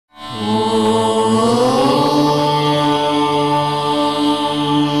ఓం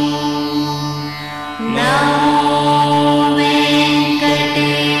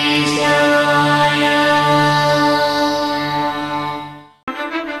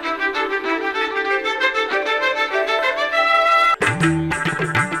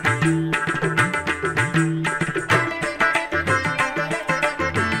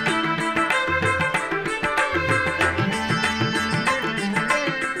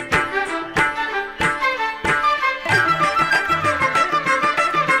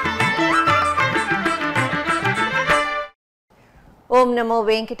నమో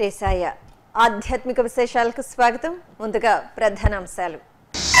వెంకటేశాయ. ఆధ్యాత్మిక విశేషాలకు స్వాగతం. ముందుగా ప్రధానాంశాలు.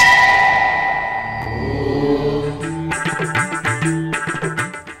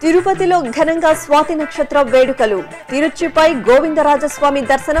 తిరుపతిలో ఘనంగా స్వాతి నక్షత్ర వేడుకలు. తిరుచిపై గోవిందరాజస్వామి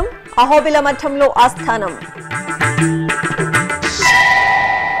దర్శనం. అహోబిల మఠంలో ఆస్థానం.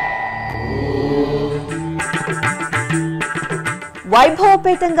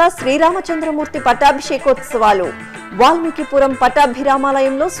 వైభవపేతంగా శ్రీరామచంద్రమూర్తి పట్టాభిషేకోత్సవాలు. వాల్మీకిపురం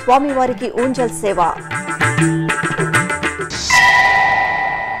పట్టాభిరామాలయంలో స్వామివారికి ఊంజల్ సేవ.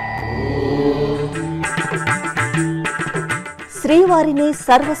 శ్రీవారిని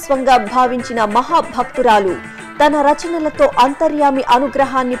సర్వస్వంగా భావించిన మహాభక్తురాలు. తన రచనలతో అంతర్యామి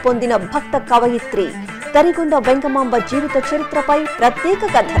అనుగ్రహాన్ని పొందిన భక్త కవయిత్రి. తరిగొండ వెంకమాంబ జీవిత చరిత్రపై ప్రత్యేక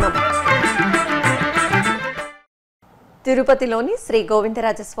కథనం. తిరుపతిలోని శ్రీ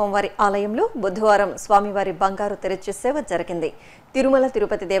గోవిందరాజస్వామివారి ఆలయంలో బుధవారం స్వామివారి బంగారు తెరచి సేవ జరిగింది. తిరుమల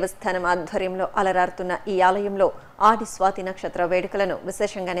తిరుపతి దేవస్థానం ఆధ్వర్యంలో అలరారుతున్న ఈ ఆలయంలో ఆది స్వాతి నక్షత్ర వేడుకలను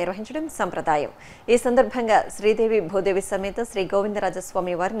విశేషంగా నిర్వహించడం సంప్రదాయం. ఈ సందర్భంగా శ్రీదేవి భూదేవి సమేత శ్రీ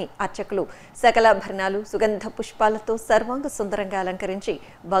గోవిందరాజస్వామి వారిని అర్చకులు సకలాభరణాలు సుగంధ పుష్పాలతో సర్వాంగ సుందరంగా అలంకరించి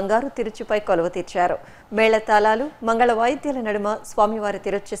బంగారు తిరుచిపై కొలువ తీర్చారు. మేళతాళాలు మంగళ వాయిద్యాల నడుమ స్వామివారి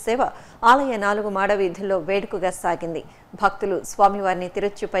తిరుచి సేవ ఆలయ 4 మాడ వీధుల్లో వేడుకగా సాగింది. భక్తులు స్వామివారిని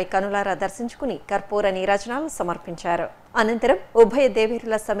తిరుచిపై కనులారా దర్శించుకుని కర్పూర నీరాజనాలు సమర్పించారు. అనంతరం ఉభయ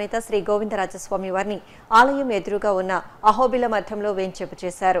దేవేరుల సమేత శ్రీ గోవిందరాజస్వామి వారిని ఆలయం ఎదురుగా ఉన్న అహోబిల మఠంలో వేంచేపు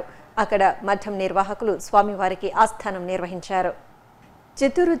చేశారు. అక్కడ మఠం నిర్వాహకులు స్వామివారికి ఆస్థానం నిర్వహించారు.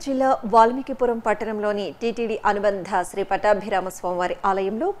 చిత్తూరు జిల్లా వాల్మీకిపురం పట్టణంలోని టీటీడీ అనుబంధ శ్రీ పట్టాభిరామ స్వామివారి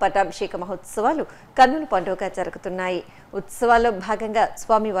ఆలయంలో పట్టాభిషేక మహోత్సవాలు కన్నుల పండుగగా జరుగుతున్నాయి. ఉత్సవాల్లో భాగంగా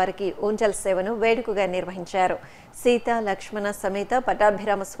స్వామివారికి ఊంజల్ సేవను వేడుకగా నిర్వహించారు. సీత లక్ష్మణ సమేత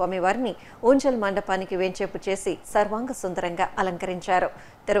పట్టాభిరామ స్వామి వారిని ఊంజల్ మండపానికి వేంచేపు చేసి సర్వాంగ సుందరంగా అలంకరించారు.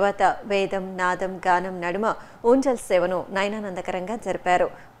 తరువాత వేదం నాదం గానం నడుమ ఊంజల్ సేవను నయనానందకరంగా జరిపారు.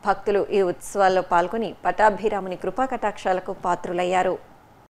 భక్తులు ఈ ఉత్సవాల్లో పాల్గొని పట్టాభిరాముని కృపాకటాక్షాలకు పాత్రులయ్యారు.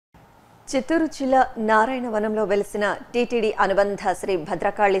 చిత్తూరు జిల్లా నారాయణవనంలో వెలిసిన టీటీడీ అనుబంధ శ్రీ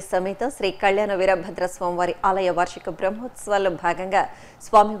భద్రకాళి సమేత శ్రీ కళ్యాణ వీరభద్ర స్వామివారి ఆలయ వార్షిక బ్రహ్మోత్సవాల్లో భాగంగా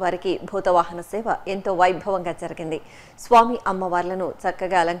స్వామివారికి భూతవాహన సేవ ఎంతో వైభవంగా జరిగింది. స్వామి అమ్మవార్లను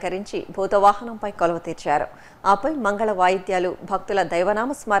చక్కగా అలంకరించి భూతవాహనంపై కొలువ తీర్చారు. ఆపై మంగళ వాయిద్యాలు భక్తుల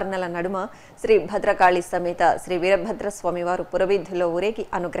దైవనామ స్మరణల నడుమ శ్రీ భద్రకాళి సమేత శ్రీ వీరభద్ర స్వామివారు పురవీధుల్లో ఊరేగి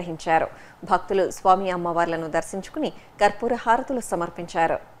అనుగ్రహించారు. భక్తులు స్వామి అమ్మవార్లను దర్శించుకుని కర్పూర హారతులు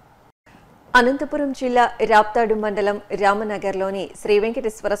సమర్పించారు. అనంతపురం జిల్లా రాప్తాడు మండలం రామనగర్లోని శ్రీ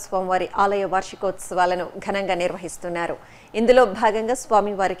వెంకటేశ్వర స్వామివారి ఆలయ వార్షికోత్సవాలను ఘనంగా నిర్వహిస్తున్నారు. ఇందులో భాగంగా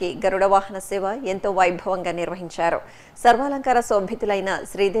స్వామివారికి గరుడ వాహన సేవ ఎంతో వైభవంగా నిర్వహించారు. సర్వాలంకార శోభితులైన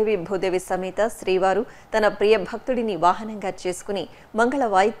శ్రీదేవి భూదేవి సమేత శ్రీవారు తన ప్రియ భక్తుడిని వాహనంగా చేసుకుని మంగళ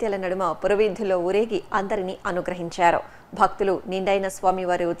వాయిద్యాల నడుమ పురవీధుల్లో ఊరేగి అందరినీ అనుగ్రహించారు. భక్తులు నిండైన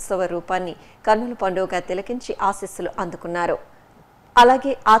స్వామివారి ఉత్సవ రూపాన్ని కన్నుల పండుగగా తిలకించి ఆశీస్సులు అందుకున్నారు.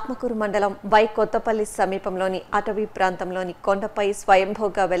 అలాగే ఆత్మకూరు మండలం వై కొత్తపల్లి సమీపంలోని అటవీ ప్రాంతంలోని కొండపై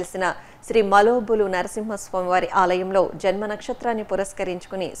స్వయంభోగా వెలిసిన శ్రీ మలోబులు నరసింహస్వామివారి ఆలయంలో జన్మ నక్షత్రాన్ని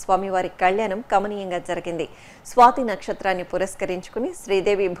పురస్కరించుకుని స్వామివారి కళ్యాణం కమనీయంగా జరిగింది. స్వాతి నక్షత్రాన్ని పురస్కరించుకుని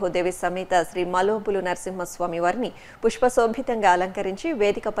శ్రీదేవి భూదేవి సమేత శ్రీ మలోబులు నరసింహస్వామి వారిని పుష్పశోభితంగా అలంకరించి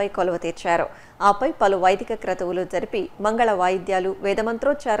వేదికపై కొలువ తీర్చారు. ఆపై పలు వైదిక క్రతువులు జరిపి మంగళ వాయిద్యాలు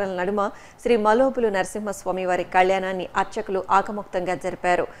వేదమంత్రోచ్చారణల నడుమ శ్రీ మలోబులు నరసింహస్వామి వారి కళ్యాణాన్ని అర్చకులు ఆగమోక్తంగా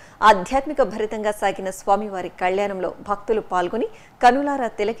జరిపారు. ఆధ్యాత్మిక భరితంగా సాగిన స్వామివారి కళ్యాణంలో భక్తులు పాల్గొని కనులారా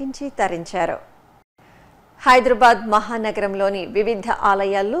తిలకించి తరించారు. హైదరాబాద్ మహానగరంలోని వివిధ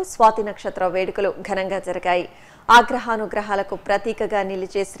ఆలయాల్లో స్వాతి నక్షత్ర వేడుకలు ఘనంగా జరిగాయి. ఆగ్రహానుగ్రహాలకు ప్రతీకగా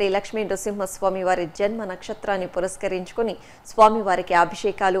నిలిచే శ్రీ లక్ష్మీ నృసింహస్వామి వారి జన్మ నక్షత్రాన్ని పురస్కరించుకుని స్వామివారికి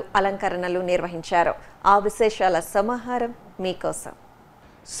అభిషేకాలు అలంకరణలు నిర్వహించారు. ఆ విశేషాల సమాహారం మీకోసం.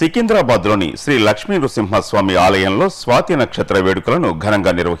 సికింద్రాబాద్లోని శ్రీ లక్ష్మీ నృసింహస్వామి ఆలయంలో స్వాతి నక్షత్ర వేడుకలను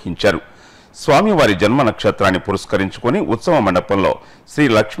ఘనంగా నిర్వహించారు. స్వామివారి జన్మ నక్షత్రాన్ని పురస్కరించుకుని ఉత్సవ మండపంలో శ్రీ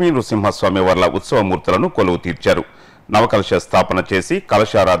లక్ష్మీ నృసింహస్వామి వార్ల ఉత్సవమూర్తులను కొలువు తీర్చారు. నవకలశ స్థాపన చేసి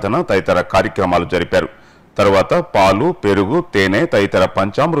కలశారాధన తదితర కార్యక్రమాలు జరిపారు. తరువాత పాలు, పెరుగు, తేనె తదితర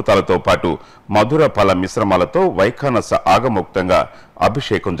పంచామృతాలతో పాటు మధుర ఫల మిశ్రమాలతో వైఖానస ఆగమోక్తంగా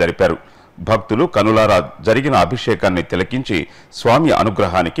అభిషేకం జరిపారు. భక్తులు కనులారా జరిగిన అభిషేకాన్ని తిలకించి స్వామి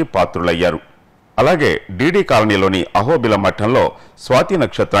అనుగ్రహానికి పాత్రులయ్యారు. అలాగే డీడీ కాలనీలోని అహోబిల మఠంలో స్వాతి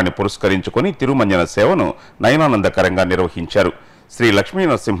నక్షత్రాన్ని పురస్కరించుకుని తిరుమంజన సేవను నయనానందకరంగా నిర్వహించారు. శ్రీ లక్ష్మీ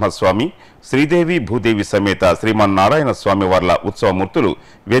నరసింహస్వామి, శ్రీదేవి భూదేవి సమేత శ్రీమన్నారాయణ స్వామి వార్ల ఉత్సవమూర్తులు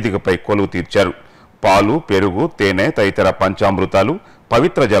వేదికపై కొలువు తీర్చారు. పాలు, పెరుగు, తేనె తదితర పంచామృతాలు,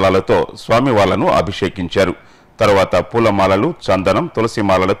 పవిత్ర జలాలతో స్వామివార్లను అభిషేకించారు. తరువాత పూలమాలలు, చందనం,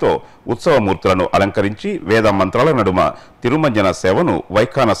 తులసిమాలలతో ఉత్సవమూర్తులను అలంకరించి వేద మంత్రాల నడుమ తిరుమంజన సేవను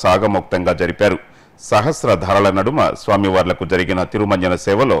వైఖానస ఆగమోక్తంగా జరిపారు. సహస్రధారల నడుమ స్వామివార్లకు జరిగిన తిరుమంజన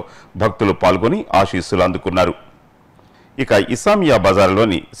సేవలో భక్తులు పాల్గొని ఆశీస్సులు అందుకున్నారు. ఇక ఇసామియా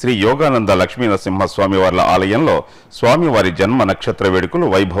బజార్లోని శ్రీ యోగానంద లక్ష్మీ నరసింహస్వామివార్ల ఆలయంలో స్వామివారి జన్మ నక్షత్ర వేడుకలు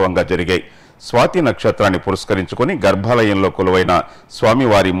వైభవంగా జరిగాయి. స్వాతి నక్షత్రాన్ని పురస్కరించుకుని గర్భాలయంలో కొలువైన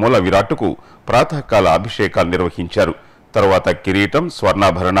స్వామివారి మూల విరాట్టుకు ప్రాతకాల అభిషేకాలు నిర్వహించారు. తరువాత కిరీటం,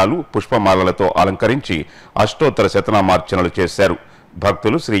 స్వర్ణాభరణాలు, పుష్పమాలలతో అలంకరించి అష్టోత్తర శతనామార్చనలు చేశారు.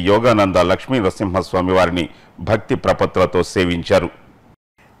 భక్తులు శ్రీ యోగానంద లక్ష్మీ నరసింహస్వామి వారిని భక్తి ప్రపత్తులతో సేవించారు.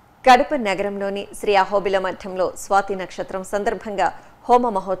 కడప నగరంలోని శ్రీ అహోబిల మఠంలో స్వాతి నక్షత్రం సందర్భంగా హోమ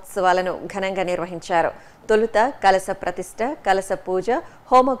మహోత్సవాలను ఘనంగా నిర్వహించారు. తొలుత కలశ ప్రతిష్ఠ, కలశ పూజ,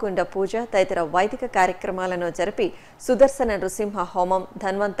 హోమగుండ పూజ తదితర వైదిక కార్యక్రమాలను జరిపి సుదర్శన నృసింహ హోమం,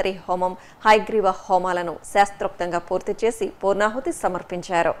 ధన్వంతరి హోమం, హైగ్రీవ హోమాలను శాస్త్రోక్తంగా పూర్తి చేసి పూర్ణాహుతి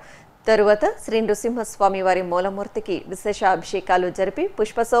సమర్పించారు. తరువాత శ్రీ నృసింహస్వామి వారి మూలమూర్తికి విశేష అభిషేకాలు జరిపి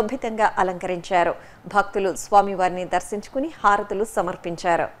పుష్పశోభితంగా అలంకరించారు. భక్తులు స్వామివారిని దర్శించుకుని హారతులు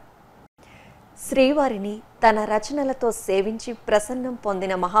సమర్పించారు. శ్రీవారిని తన రచనలతో సేవించి ప్రసన్నం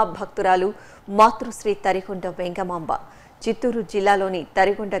పొందిన మహాభక్తురాలు మాతృశ్రీ తరిగొండ వెంగమాంబ. చిత్తూరు జిల్లాలోని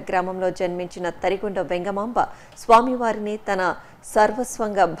తరిగొండ గ్రామంలో జన్మించిన తరిగొండ వెంగమాంబ స్వామివారిని తన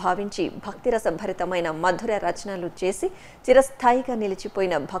సర్వస్వంగా భావించి భక్తిరసభరితమైన మధుర రచనలు చేసి చిరస్థాయిగా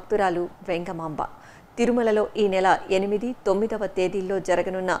నిలిచిపోయిన భక్తురాలు వెంగమాంబ. తిరుమలలో ఈ నెల 8, 9వ తేదీల్లో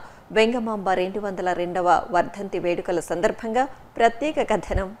జరగనున్న వెంగమాంబ 202వ వర్ధంతి వేడుకల సందర్భంగా ప్రత్యేక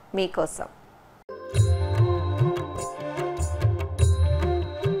కథనం మీకోసం.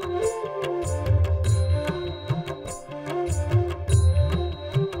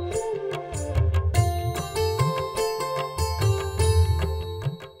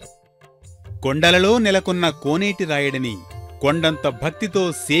 కొండలలో నెలకొన్న కోనేటి రాయడిని కొండంత భక్తితో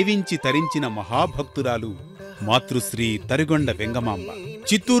సేవించి తరించిన మహాభక్తురాలు మాతృశ్రీ తరిగొండ వెంగమాంబ.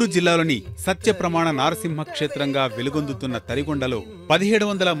 చిత్తూరు జిల్లాలోని సత్యప్రమాణ నారసింహ క్షేత్రంగా వెలుగొందుతున్న తరిగొండలో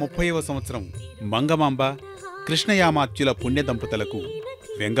 1730వ సంవత్సరం మంగమాంబ, కృష్ణయామాత్యుల పుణ్యదంపతులకు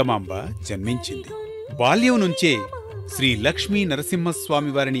వెంగమాంబ జన్మించింది. బాల్యం నుంచే శ్రీ లక్ష్మీ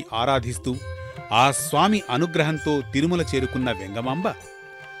నరసింహస్వామివారిని ఆరాధిస్తూ ఆ స్వామి అనుగ్రహంతో తిరుమల చేరుకున్న వెంగమాంబ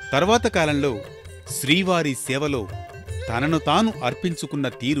తర్వాత కాలంలో శ్రీవారి సేవలో తనను తాను అర్పించుకున్న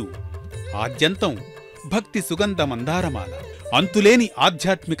తీరు ఆద్యంతం భక్తి సుగంధ మందారమాల, అంతులేని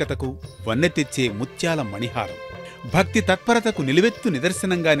ఆధ్యాత్మికతకు వన్నె తెచ్చే ముత్యాల మణిహారం. భక్తి తత్పరతకు నిలువెత్తు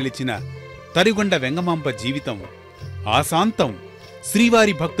నిదర్శనంగా నిలిచిన తరిగొండ వెంగమాంబ జీవితం ఆశాంతం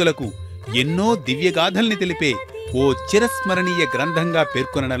శ్రీవారి భక్తులకు ఎన్నో దివ్యగాథల్ని తెలిపే ఓ చిరస్మరణీయ గ్రంథంగా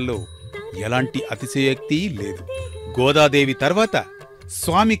పేర్కొనడంలో ఎలాంటి అతిశయోక్తి లేదు. గోదాదేవి తర్వాత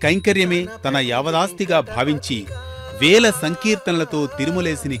స్వామి కైంకర్యమే తన యావదాస్తిగా భావించి వేల సంకీర్తనలతో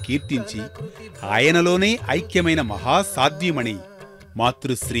తిరుమలేసిని కీర్తించి ఆయనలోనే ఐక్యమైన మహాసాధ్వీమణి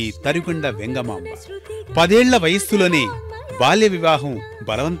మాతృశ్రీ తరిగొండ వెంగమాంబ. 10 ఏళ్ల వయస్సులోనే బాల్య వివాహం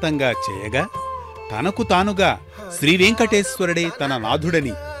బలవంతంగా చేయగా తనకు తానుగా శ్రీవెంకటేశ్వరుడే తన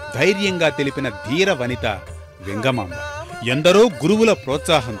నాథుడని ధైర్యంగా తెలిపిన ధీర వనిత వెంగమాంబ. ఎందరో గురువుల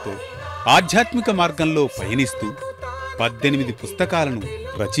ప్రోత్సాహంతో ఆధ్యాత్మిక మార్గంలో పయనిస్తూ 18 పుస్తకాలను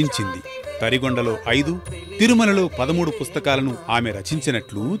రచించింది. తరిగొండలో 5, తిరుమలలో 13 పుస్తకాలను ఆమె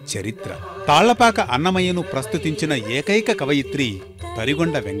రచించినట్లు చరిత్ర. తాళ్లపాక అన్నమయ్యను ప్రస్తుతించిన ఏకైక కవయిత్రి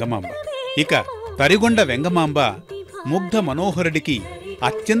తరిగొండ వెంగమాంబ. ఇక తరిగొండ వెంగమాంబ ముగ్ధ మనోహరుడికి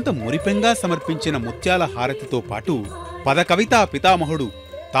అత్యంత మురిపెంగా సమర్పించిన ముత్యాల హారతితో పాటు పదకవితా పితామహుడు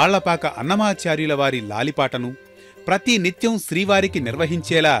తాళ్లపాక అన్నమాచార్యుల వారి లాలిపాటను ప్రతి నిత్యం శ్రీవారికి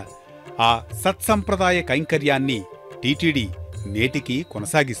నిర్వహించేలా ఆ సత్సంప్రదాయ కైంకర్యాన్ని టీటీడీ నేటికి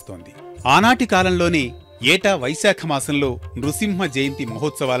కొనసాగిస్తోంది. ఆనాటి కాలంలోనే ఏటా వైశాఖ మాసంలో నృసింహ జయంతి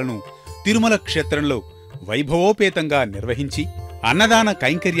మహోత్సవాలను తిరుమల క్షేత్రంలో వైభవోపేతంగా నిర్వహించి అన్నదాన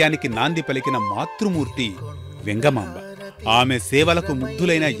కైంకర్యానికి నాంది పలికిన మాతృమూర్తి వెంగమాంబ. ఆమె సేవలకు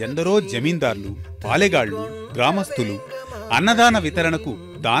ముగ్ధులైన ఎందరో జమీందార్లు, పాలెగాళ్లు, గ్రామస్తులు అన్నదాన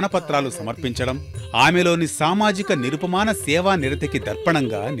వితరణకు దానపత్రాలు సమర్పించడం ఆమెలోని సామాజిక నిరుపమాన సేవా నిరతికి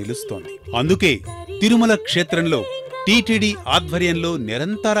దర్పణంగా నిలుస్తోంది. అందుకే తిరుమల క్షేత్రంలో టీటీడీ ఆధ్వర్యంలో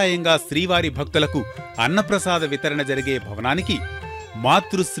నిరంతరాయంగా శ్రీవారి భక్తులకు అన్నప్రసాద వితరణ జరిగే భవనానికి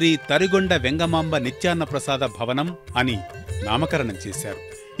మాతృశ్రీ తరిగొండ వెంగమాంబ నిత్యాన్న ప్రసాద భవనం అని నామకరణం చేశారు.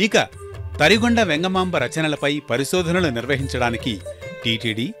 ఇక తరిగొండ వెంగమాంబ రచనలపై పరిశోధనలు నిర్వహించడానికి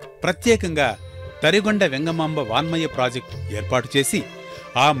టీటీడీ ప్రత్యేకంగా తరిగొండ వెంగమాంబ వాన్మయ ప్రాజెక్టు ఏర్పాటు చేసి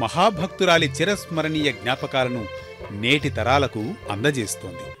ఆ మహాభక్తురాలి చిరస్మరణీయ జ్ఞాపకాలను నేటి తరాలకు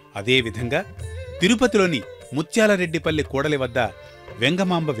అందజేస్తోంది. అదేవిధంగా తిరుపతిలోని ముత్యాలరెడ్డిపల్లి కూడలి వద్ద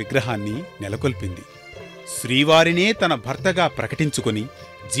వెంగమాంబ విగ్రహాన్ని నెలకొల్పింది. శ్రీవారినే తన భర్తగా ప్రకటించుకుని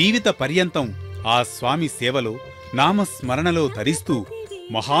జీవిత పర్యంతం ఆ స్వామి సేవలో నామస్మరణలో తరిస్తూ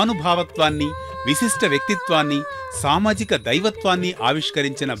మహానుభావత్వాన్ని, విశిష్ట వ్యక్తిత్వాన్ని, సామాజిక దైవత్వాన్ని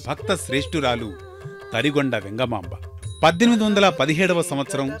ఆవిష్కరించిన భక్త శ్రేష్ఠురాలు తరిగొండ వెంగమాంబ. 1817వ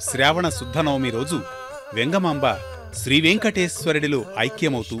సంవత్సరం శ్రావణ శుద్ధనవమి రోజు వెంగమాంబ శ్రీవెంకటేశ్వరుడిలో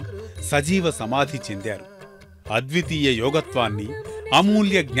ఐక్యమవుతూ సజీవ సమాధి చెందారు. అద్వితీయ యోగత్వాన్ని,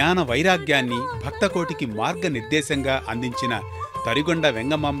 అమూల్య జ్ఞాన వైరాగ్యాన్ని భక్తకోటికి మార్గనిర్దేశంగా అందించిన తరిగొండ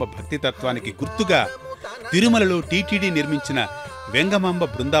వెంగమాంబ భక్తితత్వానికి గుర్తుగా తిరుమలలో టీటీడీ నిర్మించిన వెంగమాంబ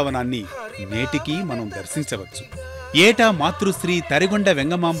బృందావనాన్ని నేటికీ మనం దర్శించవచ్చు. ఏటా మాతృశ్రీ తరిగొండ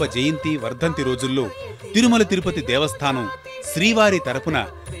వెంగమాంబ జయంతి వర్ధంతి రోజుల్లో తిరుమల తిరుపతి దేవస్థానం శ్రీవారి తరపున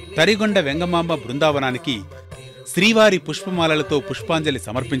తరిగొండ వెంగమాంబ బృందావనానికి శ్రీవారి పుష్పమాలలతో పుష్పాంజలి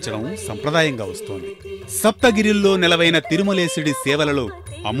సమర్పించడం సంప్రదాయంగా వస్తోంది. సప్తగిరిల్లో నెలవైన తిరుమలేశుడి సేవలలో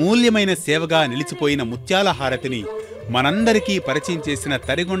అమూల్యమైన సేవగా నిలిచిపోయిన ముత్యాల హారతిని మనందరికీ పరిచయం చేసిన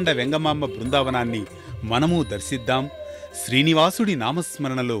తరిగొండ వెంగమాంబ బృందావనాన్ని మనము దర్శిద్దాం, శ్రీనివాసుడి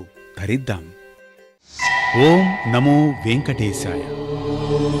నామస్మరణలో ధరిద్దాం. ఓం నమో వెంకటేశాయ.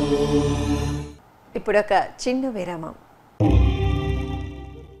 ఇప్పుడొక చిన్న విరామం.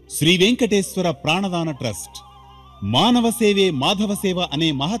 శ్రీ వెంకటేశ్వర ప్రాణదాన ట్రస్ట్ మానవ సేవే మాధవ సేవ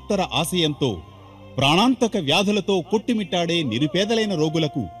అనే మహత్తర ఆశయంతో ప్రాణాంతక వ్యాధులతో కొట్టుమిట్టాడే నిరుపేదలైన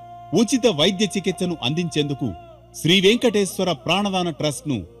రోగులకు ఉచిత వైద్య చికిత్సను అందించేందుకు శ్రీ వెంకటేశ్వర ప్రాణదాన ట్రస్ట్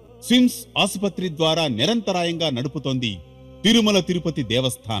ను స్విమ్స్ ఆసుపత్రి ద్వారా నిరంతరాయంగా నడుపుతోంది తిరుమల తిరుపతి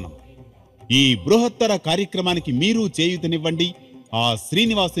దేవస్థానం. ఈ బృహత్తర కార్యక్రమానికి మీరు చేయూతనివ్వండి, ఆ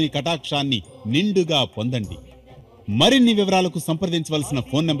శ్రీనివాసుని కటాక్షాన్ని నిండుగా పొందండి. మరిన్ని వివరాలకు సంప్రదించవలసిన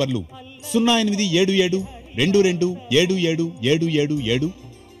ఫోన్ నంబర్లు 087722777777,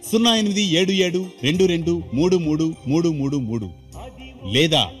 087722333333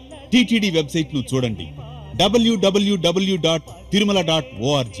 లేదా టీటీడీ వెబ్సైట్ ను చూడండి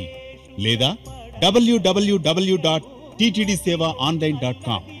www.tirumala.org లేదా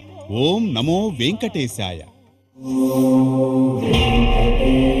www.ttdsevaonline.com. ఓం నమో వెంకటేశాయ.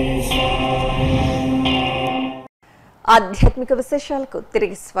 ఆధ్యాత్మిక విశేషాలకు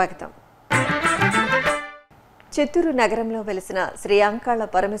తిరిగి స్వాగతం. చిత్తూరు నగరంలో వెలిసిన శ్రీ అంకాళ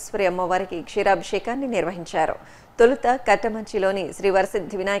పరమేశ్వరి అమ్మవారికి క్షీరాభిషేకాన్ని నిర్వహించారు. తొలుత కట్టమంచిలోని శ్రీ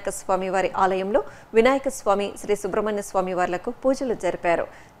వరసిద్ధి వినాయక స్వామి వారి ఆలయంలో వినాయక స్వామి, శ్రీ సుబ్రహ్మణ్య స్వామి వార్లకు పూజలు జరిపారు.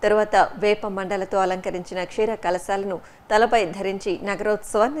 తరువాత వేప మండలతో అలంకరించిన క్షీర కలశాలను తలపై ధరించి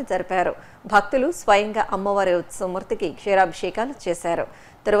నగరోత్సవాన్ని జరిపారు. భక్తులు స్వయంగా అమ్మవారి ఉత్సవమూర్తికి క్షీరాభిషేకాలు చేశారు.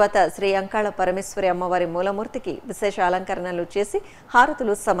 తరువాత శ్రీ అంకాళ పరమేశ్వరి అమ్మవారి మూలమూర్తికి విశేష అలంకరణలు చేసి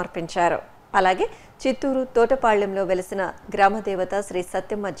హారతులు సమర్పించారు. అలాగే చిత్తూరు తోటపాళ్యంలో వెలిసిన గ్రామదేవత శ్రీ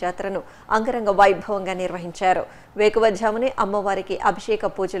సత్యమ్మ జాతరను అంగరంగ వైభవంగా నిర్వహించారు. వేకువజామునే అమ్మవారికి అభిషేక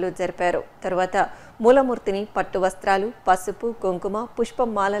పూజలు జరిపారు. తరువాత మూలమూర్తిని పట్టు వస్త్రాలు, పసుపు, కుంకుమ,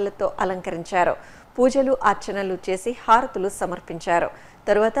 పుష్పమాలలతో అలంకరించారు. పూజలు, అర్చనలు చేసి హారతులు సమర్పించారు.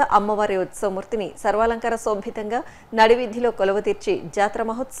 తరువాత అమ్మవారి ఉత్సవమూర్తిని సర్వాలంకార శోభితంగా నడివీధిలో కొలువతీర్చి జాతర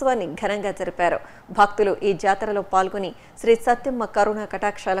మహోత్సవాన్ని ఘనంగా జరిపారు. భక్తులు ఈ జాతరలో పాల్గొని శ్రీ సత్యమ్మ కరుణా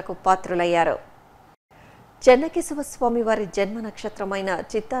కటాక్షాలకు పాత్రులయ్యారు. చెన్నకేశవ స్వామి వారి జన్మ నక్షత్రమైన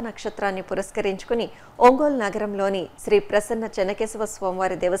చిత్తా నక్షత్రాన్ని పురస్కరించుకుని ఒంగోలు నగరంలోని శ్రీ ప్రసన్న చెన్నకేశవ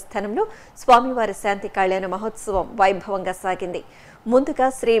స్వామివారి దేవస్థానంలో స్వామివారి శాంతి కళ్యాణ మహోత్సవం వైభవంగా సాగింది. ముందుగా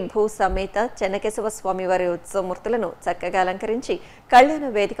శ్రీ భూ సమేత చెన్నకేశవ స్వామివారి ఉత్సవమూర్తులను చక్కగా అలంకరించి కళ్యాణ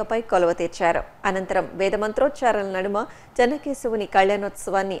వేదికపై కొలువ తీర్చారు. అనంతరం వేదమంత్రోచ్చారాల నడుమ చెన్నకేశవుని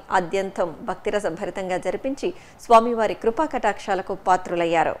కళ్యాణోత్సవాన్ని అత్యంతం భక్తిరస భరితంగా జరిపించి స్వామివారి కృపా కటాక్షాలకు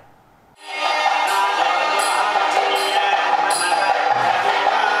పాత్రులయ్యారు.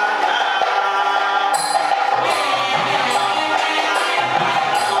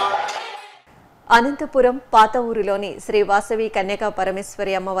 అనంతపురం పాత ఊరిలోని శ్రీ వాసవి కన్యకా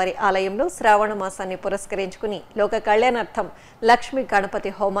పరమేశ్వరి అమ్మవారి ఆలయంలో శ్రావణ మాసాన్ని పురస్కరించుకుని లోక కళ్యాణార్థం లక్ష్మీ గణపతి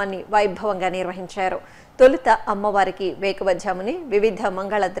హోమాన్ని వైభవంగా నిర్వహించారు. తొలుత అమ్మవారికి వేకువజామునే వివిధ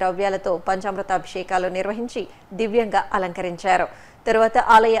మంగళ ద్రవ్యాలతో పంచామృతాభిషేకాలు నిర్వహించి దివ్యంగా అలంకరించారు. తరువాత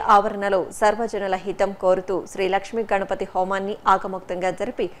ఆలయ ఆవరణలో సర్వజనుల హితం కోరుతూ శ్రీ లక్ష్మీ గణపతి హోమాన్ని ఆగమోక్తంగా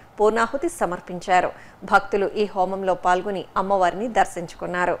జరిపి పూర్ణాహుతి సమర్పించారు. భక్తులు ఈ హోమంలో పాల్గొని అమ్మవారిని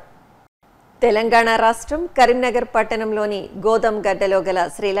దర్శించుకున్నారు. తెలంగాణ రాష్ట్రం కరీంనగర్ పట్టణంలోని గోదంగడ్డలో గల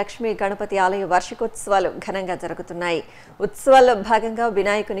శ్రీ లక్ష్మీ గణపతి ఆలయ వార్షికోత్సవాలు ఘనంగా జరుగుతున్నాయి. ఉత్సవాల్లో భాగంగా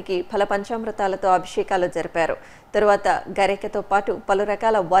వినాయకునికి ఫల పంచామృతాలతో అభిషేకాలు జరిపారు. తరువాత గరికతో పాటు పలు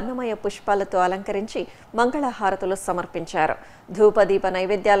రకాల వర్ణమయ పుష్పాలతో అలంకరించి మంగళహారతులు సమర్పించారు. ధూపదీప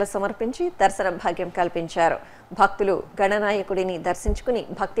నైవేద్యాలు సమర్పించి దర్శన భాగ్యం కల్పించారు. భక్తులు గణనాయకుడిని దర్శించుకుని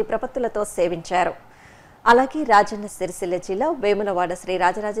భక్తి ప్రపత్తులతో సేవించారు. అలాగే రాజన్న సిరిసిల్ల జిల్లా వేములవాడ శ్రీ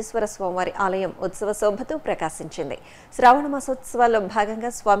రాజరాజేశ్వర స్వామివారి ఆలయం ఉత్సవ శోభతో ప్రకాశించింది. శ్రావణ మాసోత్సవాల్లో భాగంగా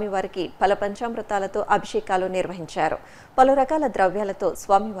స్వామివారికి ఫల పంచామృతాలతో అభిషేకాలు నిర్వహించారు. పలు రకాల ద్రవ్యాలతో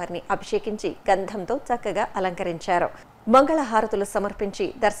స్వామివారిని అభిషేకించి గంధంతో చక్కగా అలంకరించారు. మంగళహారతులు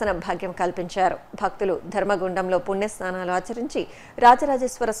సమర్పించి దర్శన భాగ్యం కల్పించారు. భక్తులు ధర్మగుండంలో పుణ్యస్నానాలు ఆచరించి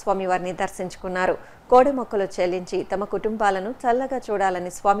రాజరాజేశ్వర స్వామివారిని దర్శించుకున్నారు. కోడె మొక్కలు చెల్లించి తమ కుటుంబాలను చల్లగా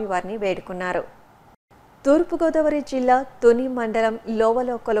చూడాలని స్వామివారిని వేడుకున్నారు. తూర్పుగోదావరి జిల్లా తుని మండలం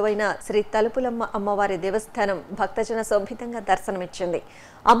లోవలో కొలువైన శ్రీ తలుపులమ్మ అమ్మవారి దేవస్థానం భక్తజన శోభితంగా దర్శనమిచ్చింది.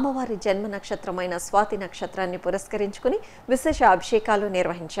 అమ్మవారి జన్మ నక్షత్రమైన స్వాతి నక్షత్రాన్ని పురస్కరించుకుని విశేష అభిషేకాలు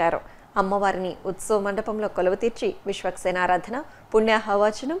నిర్వహించారు. అమ్మవారిని ఉత్సవ మండపంలో కొలువు తీర్చి విశ్వక్సేనారాధన,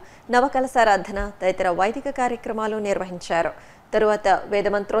 పుణ్యాహవాచనం, నవకలసారాధన తదితర వైదిక కార్యక్రమాలు నిర్వహించారు. తరువాత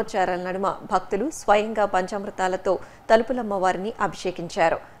వేదమంత్రోచ్చారాల నడుమ భక్తులు స్వయంగా పంచామృతాలతో తలుపులమ్మవారిని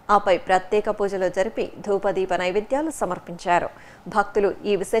అభిషేకించారు. ఆపై ప్రత్యేక పూజలు జరిపి ధూపదీప నైవేద్యాలు సమర్పించారు. భక్తులు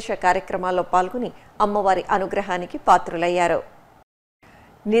ఈ విశేష కార్యక్రమాల్లో పాల్గొని అమ్మవారి అనుగ్రహానికి పాత్రులయ్యారు.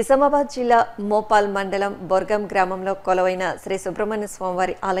 నిజామాబాద్ జిల్లా మోపాల్ మండలం బొర్గం గ్రామంలో కొలువైన శ్రీ సుబ్రహ్మణ్య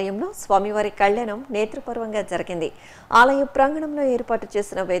స్వామివారి ఆలయంలో స్వామివారి కళ్యాణం నేత్రపూర్వంగా జరిగింది. ఆలయ ప్రాంగణంలో ఏర్పాటు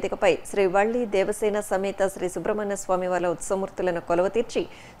చేసిన వేదికపై శ్రీ వల్లి దేవసేన సమేత శ్రీ సుబ్రహ్మణ్య స్వామివారి ఉత్సవమూర్తులను కొలువు తీర్చి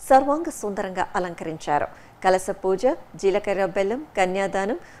సర్వాంగ సుందరంగా అలంకరించారు. కలశ పూజ, జీలకర్ర బెల్లం,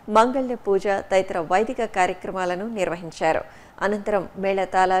 కన్యాదానం, మంగళ్య పూజ తదితర వైదిక కార్యక్రమాలను నిర్వహించారు. అనంతరం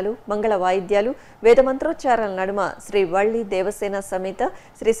మేళతాళాలు, మంగళ వాయిద్యాలు, వేదమంత్రోచ్చారాల నడుమ శ్రీ వల్లి దేవసేన సమేత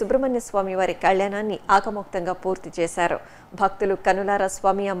శ్రీ సుబ్రహ్మణ్య స్వామి వారి కళ్యాణాన్ని ఆగమోక్తంగా పూర్తి చేశారు. భక్తులు కనులార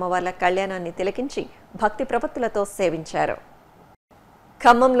స్వామి అమ్మవార్ల కళ్యాణాన్ని తిలకించి భక్తి ప్రపత్తులతో సేవించారు.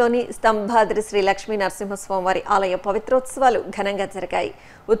 ఖమ్మంలోని స్తంభాద్రి శ్రీ లక్ష్మీ నరసింహస్వామివారి ఆలయ పవిత్రోత్సవాలు ఘనంగా జరిగాయి.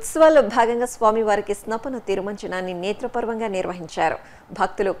 ఉత్సవాల్లో భాగంగా స్వామివారికి స్నపన తిరుమంచనాన్ని నేత్రపర్వంగా నిర్వహించారు.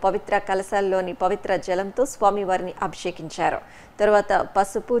 భక్తులు పవిత్ర కలశాల్లోని పవిత్ర జలంతో స్వామివారిని అభిషేకించారు. తరువాత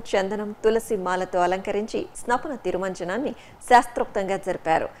పసుపు, చందనం, తులసి మాలతో అలంకరించి స్నపన తిరుమంచనాన్ని శాస్త్రోక్తంగా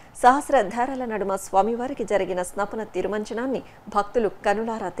జరిపారు. సహస్రధారాల నడుమ స్వామివారికి జరిగిన స్నపన తిరుమంచనాన్ని భక్తులు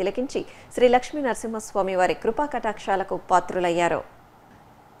కనులారా తిలకించి శ్రీ లక్ష్మీ నరసింహస్వామి వారి కృపా కటాక్షాలకు పాత్రులయ్యారు.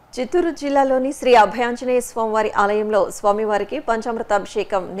 చిత్తూరు జిల్లాలోని శ్రీ అభయాంజనేయ స్వామివారి ఆలయంలో స్వామివారికి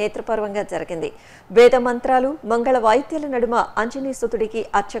పంచామృతాభిషేకం నేత్రపర్వంగా జరిగింది. వేద మంత్రాలు, మంగళ వాయిద్యాల నడుమ ఆంజనేయసుతుడికి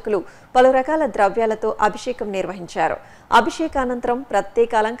అర్చకులు పలు రకాల ద్రవ్యాలతో అభిషేకం నిర్వహించారు. అభిషేకానంతరం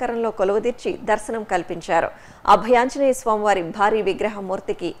ప్రత్యేక అలంకరణలో కొలువుదీర్చి దర్శనం కల్పించారు. అభయాంజనేయ స్వామివారి భారీ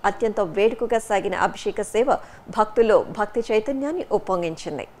విగ్రహమూర్తికి అత్యంత వేడుకగా సాగిన అభిషేక సేవ భక్తుల్లో భక్తి చైతన్యాన్ని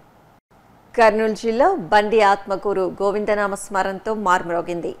ఉప్పొంగించింది. కర్నూలు జిల్లా బండి ఆత్మకూరు గోవిందనామ స్మరణతో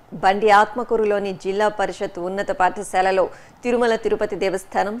మార్మ్రోగింది. బండి ఆత్మకూరులోని జిల్లా పరిషత్ ఉన్నత పాఠశాలలో తిరుమల తిరుపతి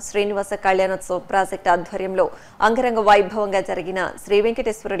దేవస్థానం శ్రీనివాస కళ్యాణోత్సవ ప్రాజెక్టు ఆధ్వర్యంలో అంగరంగ వైభవంగా జరిగిన శ్రీ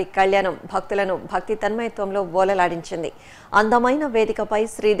వెంకటేశ్వరుడి కళ్యాణం భక్తులను భక్తి తన్మయత్వంలో ఓలలాడించింది. అందమైన వేదికపై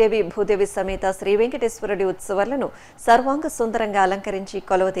శ్రీదేవి భూదేవి సమేత శ్రీ వెంకటేశ్వరుడి ఉత్సవాలను సర్వాంగ సుందరంగా అలంకరించి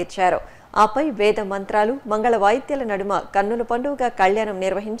కొలువు తీర్చారు. ఆపై వేద మంత్రాలు, మంగళ వాయిద్యాల నడుమ కన్నుల పండుగగా కళ్యాణం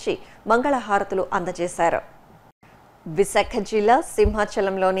నిర్వహించి మంగళహారతులు అందజేశారు. విశాఖ జిల్లా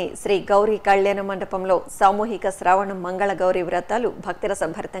సింహాచలంలోని శ్రీ గౌరీ కళ్యాణ మండపంలో సామూహిక శ్రావణ మంగళ గౌరీ వ్రతాలు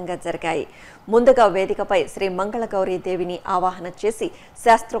భక్తిరసభరితంగా జరిగాయి. ముందుగా వేదికపై శ్రీ మంగళ గౌరీ దేవిని ఆవాహన చేసి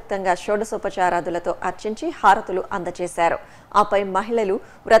శాస్త్రోక్తంగా షోడశోపచారాదులతో అర్చించి హారతులు అందజేశారు. ఆపై మహిళలు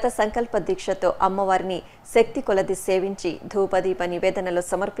వ్రత సంకల్ప దీక్షతో అమ్మవారిని శక్తి కొలది సేవించి ధూపదీప నివేదనలు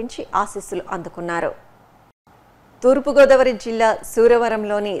సమర్పించి ఆశీస్సులు అందుకున్నారు. తూర్పుగోదావరి జిల్లా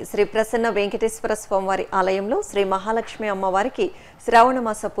సూరవరంలోని శ్రీ ప్రసన్న వెంకటేశ్వర స్వామివారి ఆలయంలో శ్రీ మహాలక్ష్మి అమ్మవారికి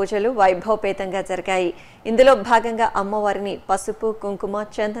శ్రావణమాస పూజలు వైభవపేతంగా జరిగాయి. ఇందులో భాగంగా అమ్మవారిని పసుపు, కుంకుమ,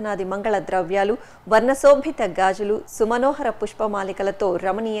 చందనాది మంగళ ద్రవ్యాలు, వర్ణశోభిత గాజులు, సుమనోహర పుష్పమాలికలతో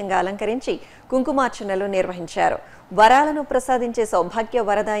రమణీయంగా అలంకరించి కుంకుమార్చనలు నిర్వహించారు. వరాలను ప్రసాదించే సౌభాగ్య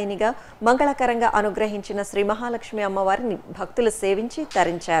వరదాయినిగా మంగళకరంగా అనుగ్రహించిన శ్రీ మహాలక్ష్మి అమ్మవారిని భక్తులు సేవించి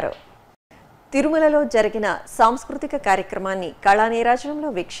తరించారు. తిరుమలలో జరిగిన సాంస్కృతిక కార్యక్రమాన్ని కళానీరాజనంలో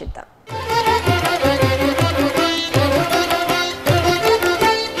వీక్షిద్దాం.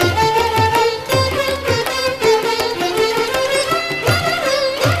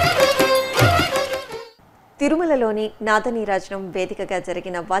 తిరుమలలోని నాదనీరాజనం వేదికగా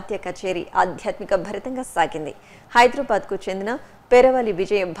జరిగిన వాద్య కచేరీ ఆధ్యాత్మిక భరితంగా సాగింది. హైదరాబాద్కు చెందిన పెరవలి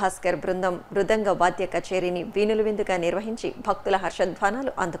విజయ భాస్కర్ బృందం మృదంగ వాద్య కచేరీని వీనులు విందుగా నిర్వహించి భక్తుల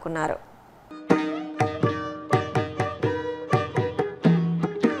హర్షధ్వానాలు అందుకున్నారు.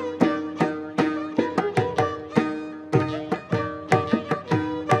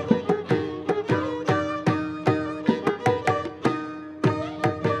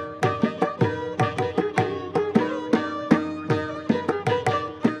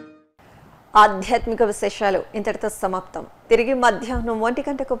 ఆధ్యాత్మిక విశేషాలు ఇంతటితో సమాప్తం. తిరిగి మధ్యాహ్నం 1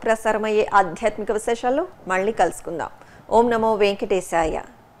 గంటకు ప్రసారమయ్యే ఆధ్యాత్మిక విశేషాల్లో మళ్ళీ కలుసుకుందాం. ఓం నమో వెంకటేశాయ.